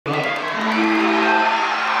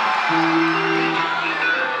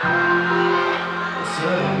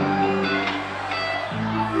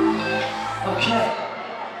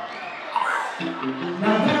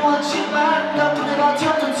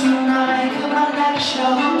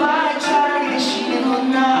싫어한 말 차라리 대신에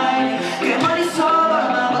굿나잇 그 멀리서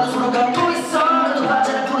바라만 봐도 서로 걷고 있어 너도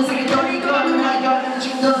봤잖아 푸른색의 돌이 걷는 나 열면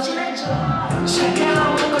지금 더 진해져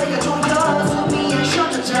차가운 거리가 조여 숨이 안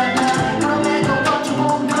쉬어졌잖아 그럼에도 먼저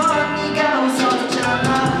본 건 네가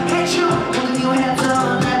웃어줬잖아 해주 모든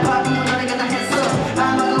이유했던 날 바꾸고 너네가 다 했어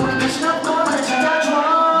아마도 우리 다시 없고 나를 찾아줘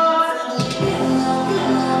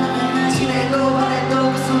지내고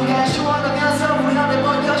바랬던 그 순간 시원하면서 우리 한번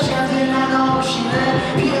먼저 시간들 나눠 없이는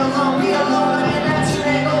Be alone, be alone 맨날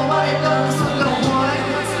지내고 바랬던 그 순간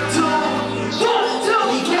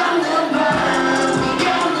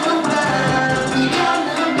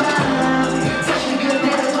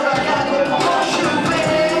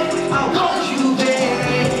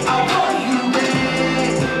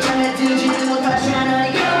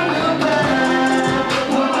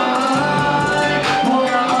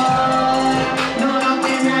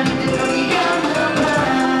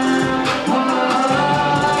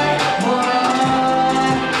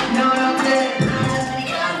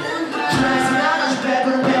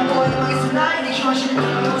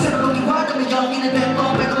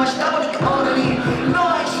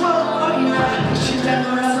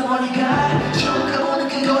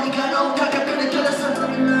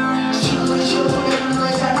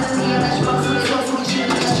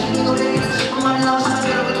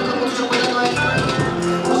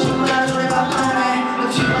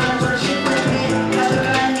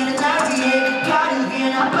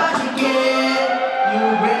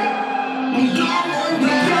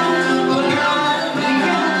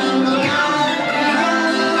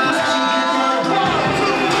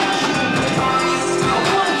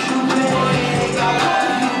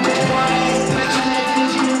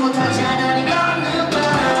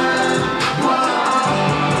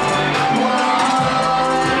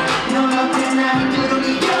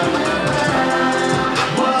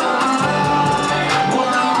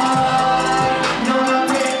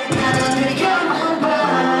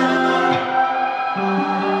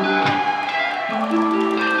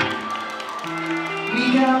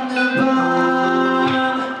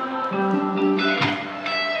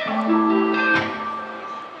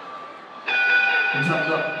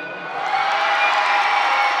감사합니다.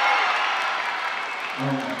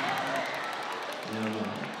 여러분,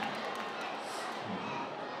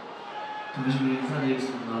 동시에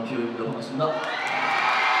인사드리겠습니다. BEO입니다. 반갑습니다.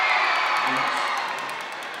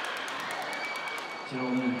 제가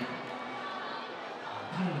오늘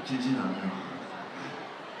팔이 길지는 않아요.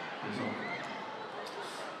 그래서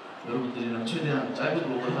여러분들이랑 최대한 짧은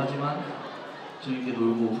곡을 하지만 재밌게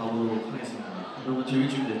놀고 가보도록 하겠습니다. 여러분 즐길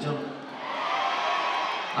준비 됐죠?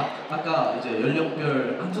 아까 이제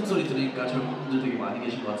연령별 함성 소리 들으니까 젊은 분들 되게 많이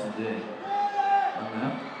계신 것 같은데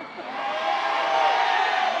맞나요?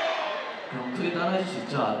 그럼 크게 따라해 줄 수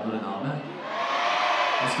있죠? 노래 나오면?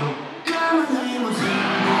 Let's go! 까만 리무진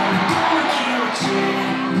너를 키웠지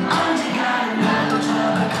언젠가는 나도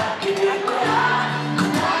저걸 갖게 될 거야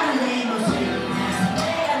커다란 리무진에서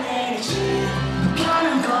내가 내리지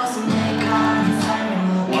불편한 것은 내가 네 삶을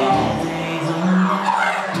묻게 돼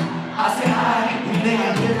I say hi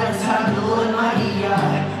내가 그다는 사람도 오랜만이야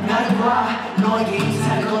나를 봐 너에게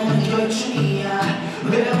인사를 건넨 열중이야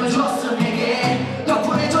외로움을 줬어 내게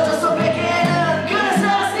덕분에 젖었어 베개는 그래서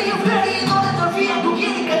I say you very 너는 널 위한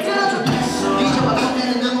곡이니까 들어줘 이제와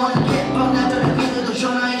건네는 응원은 예뻐 나들은 그들도 줘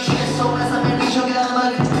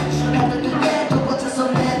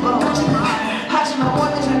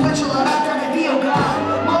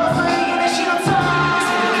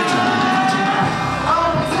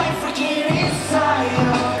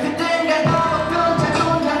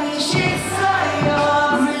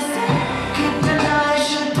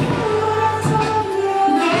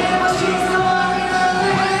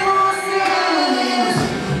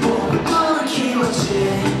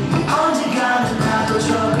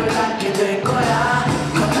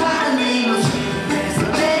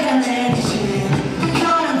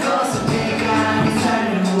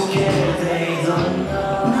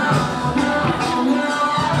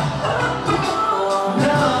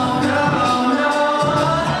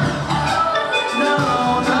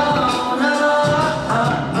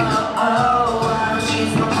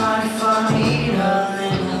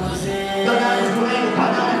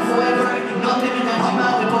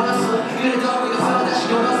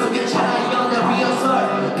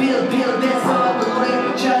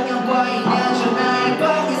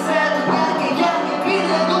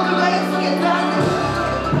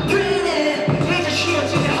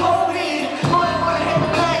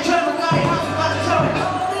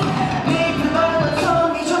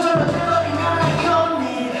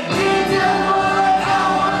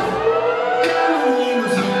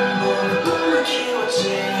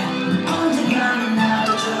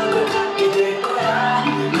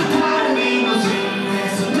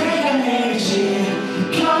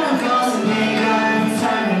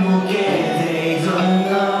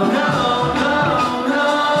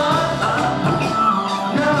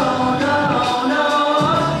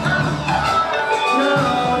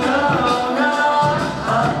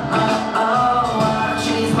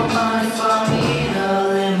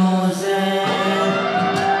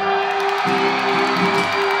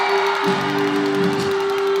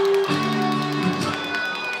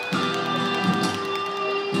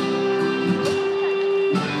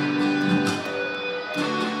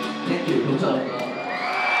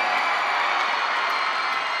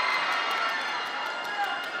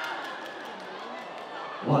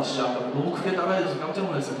와 진짜 아까 너무 크게 따라해줘서 깜짝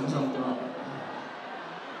놀랐어요. 감사합니다.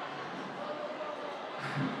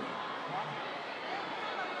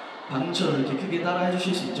 방금처럼 이렇게 크게 따라해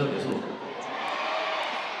주실 수 있죠? 계속.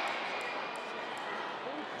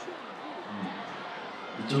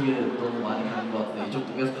 이쪽에 너무 많이 가는 것 같은데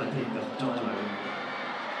이쪽도 계속 갈 테니까 걱정하지 말고.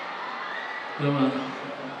 그러면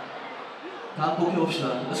다음 곡 해봅시다.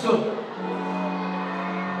 Let's go!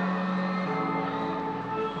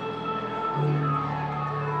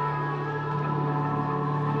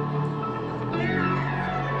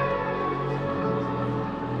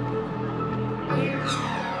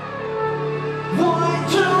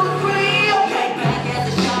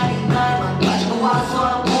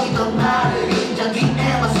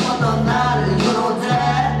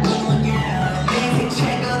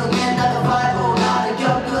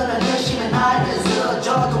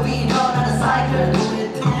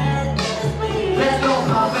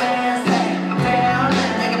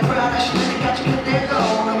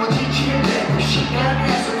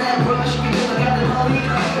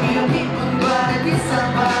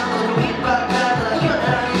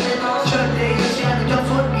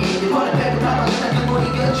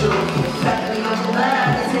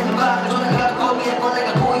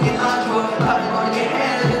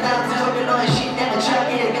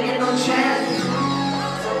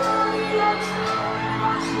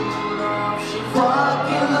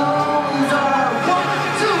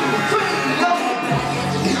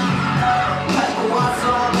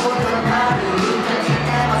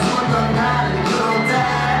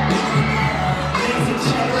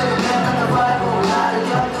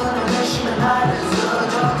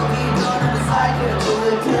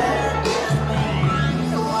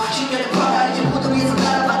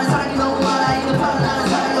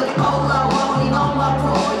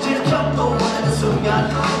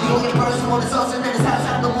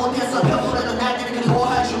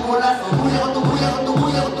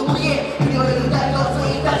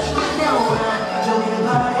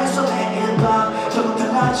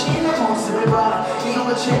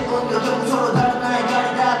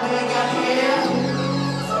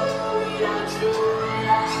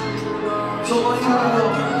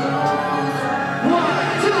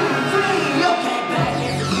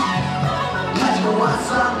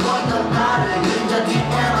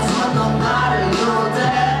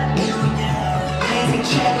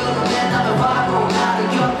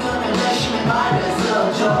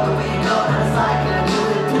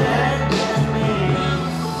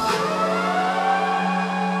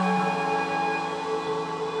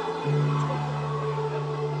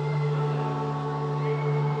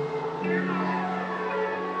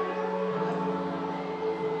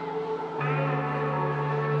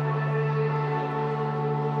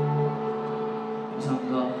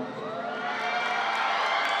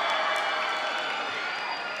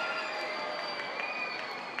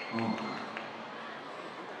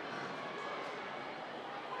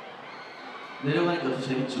 내려가니까 더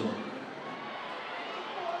재밌죠?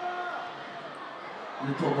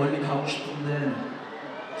 근데 더 멀리 가고 싶은데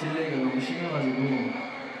딜레이가 너무 심해가지고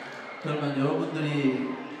그러면 여러분들이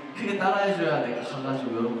크게 따라해줘야 내가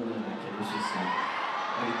가가지고 여러분들은 이렇게 볼 수 있어요.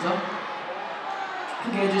 알겠죠?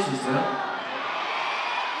 크게 해줄 수 있어요?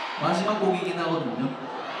 마지막 곡이긴 하거든요.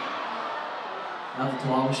 나도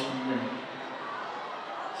더 하고 싶은데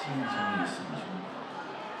시간이 정해 있어가지고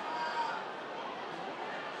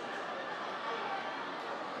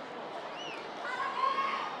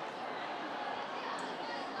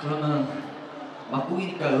그러면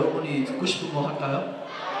막곡이니까 여러분이 듣고 싶은 거 할까요?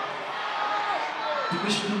 듣고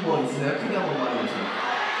싶은 거 있어요? 크게 한번 말해보세요.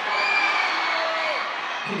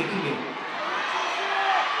 크게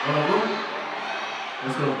뭐라고?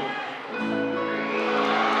 Let's go.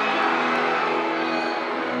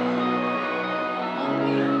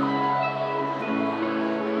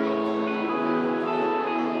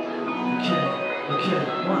 Okay,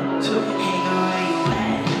 1, 2.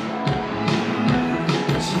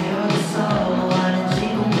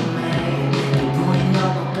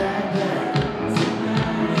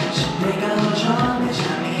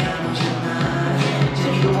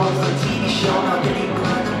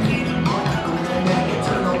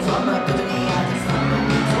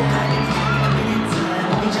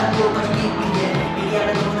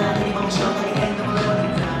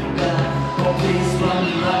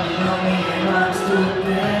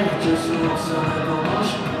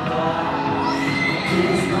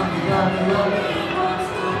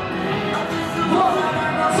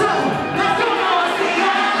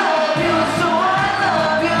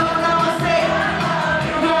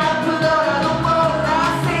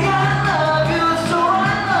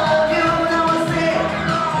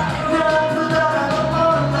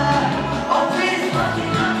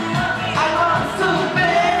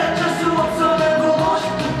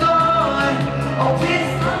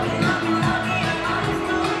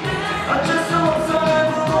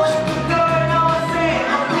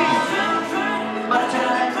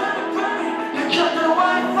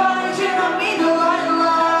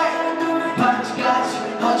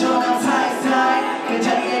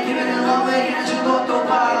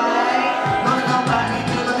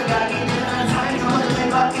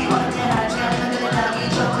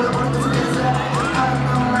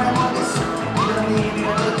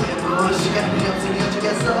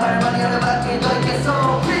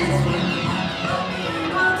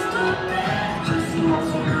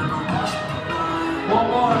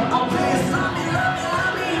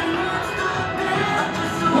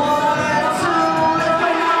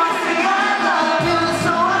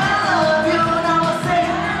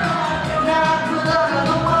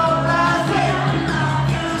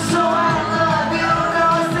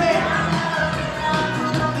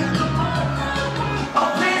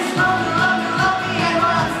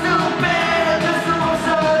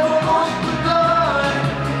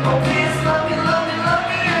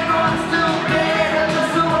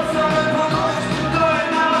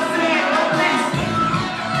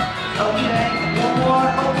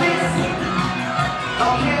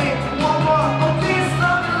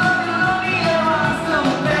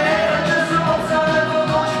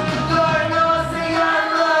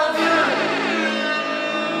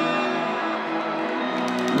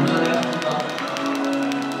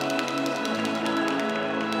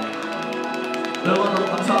 여러분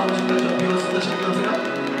감사하고 싶은 점 비웠습니다.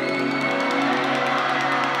 즐거우세요?